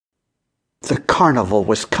The carnival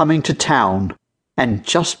was coming to town, and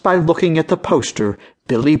just by looking at the poster,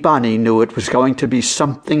 Billy Bonney knew it was going to be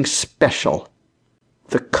something special.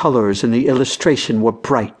 The colors in the illustration were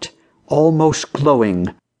bright, almost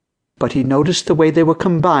glowing, but he noticed the way they were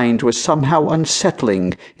combined was somehow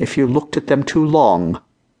unsettling if you looked at them too long.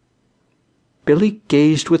 Billy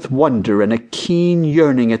gazed with wonder and a keen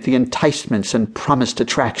yearning at the enticements and promised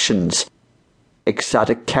attractions.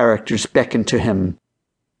 Exotic characters beckoned to him.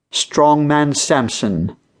 Strongman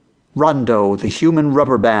Samson, Rondo the human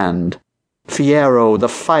rubber band, Fierro the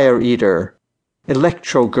fire eater,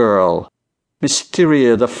 Electro Girl,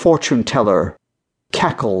 Mysteria the fortune teller,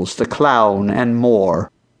 Cackles the clown, and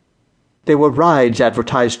more. There were rides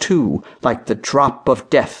advertised too, like the Drop of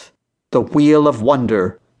Death, the Wheel of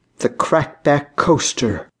Wonder, the Crackback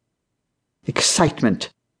Coaster. Excitement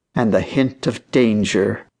and the hint of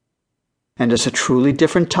danger. And as a truly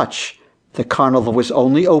different touch, the carnival was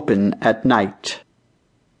only open at night.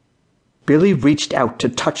 Billy reached out to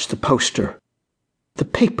touch the poster. The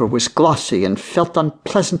paper was glossy and felt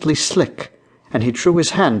unpleasantly slick, and he drew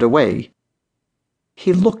his hand away.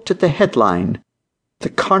 He looked at the headline, "The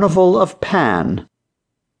Carnival of Pan."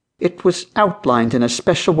 It was outlined in a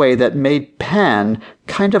special way that made Pan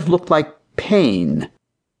kind of look like pain.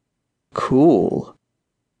 Cool.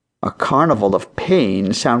 A carnival of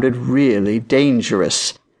pain sounded really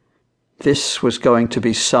dangerous. This was going to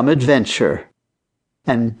be some adventure,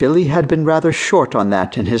 and Billy had been rather short on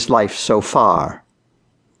that in his life so far.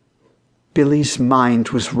 Billy's mind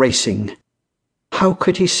was racing. How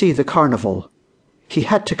could he see the carnival? He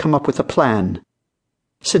had to come up with a plan.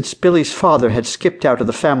 Since Billy's father had skipped out of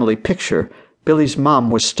the family picture, Billy's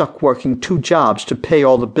mom was stuck working 2 jobs to pay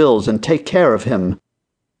all the bills and take care of him.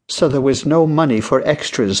 So there was no money for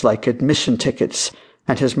extras like admission tickets,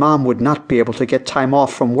 and his mom would not be able to get time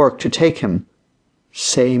off from work to take him.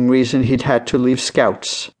 Same reason he'd had to leave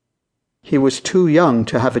Scouts. He was too young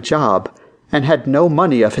to have a job, and had no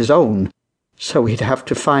money of his own, so he'd have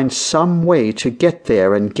to find some way to get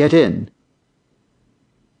there and get in.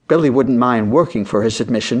 Billy wouldn't mind working for his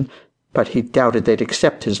admission, but he doubted they'd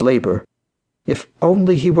accept his labor. If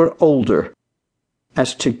only he were older.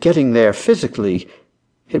 As to getting there physically,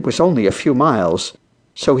 it was only a few miles,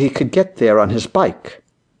 so he could get there on his bike.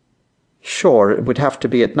 Sure, it would have to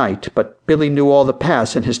be at night, but Billy knew all the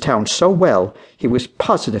paths in his town so well, he was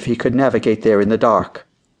positive he could navigate there in the dark.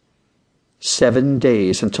 7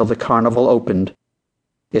 days until the carnival opened.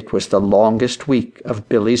 It was the longest week of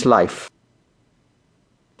Billy's life.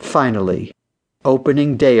 Finally,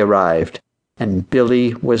 opening day arrived, and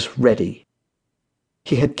Billy was ready.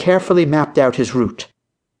 He had carefully mapped out his route.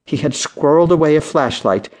 He had squirreled away a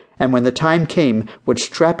flashlight, and when the time came, would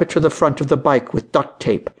strap it to the front of the bike with duct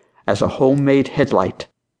tape as a homemade headlight.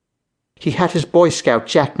 He had his Boy Scout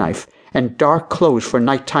jackknife and dark clothes for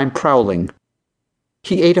nighttime prowling.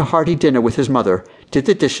 He ate a hearty dinner with his mother, did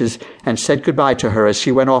the dishes, and said goodbye to her as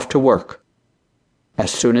she went off to work.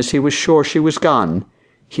 As soon as he was sure she was gone,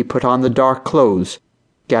 he put on the dark clothes,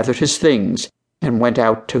 gathered his things, and went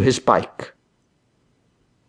out to his bike.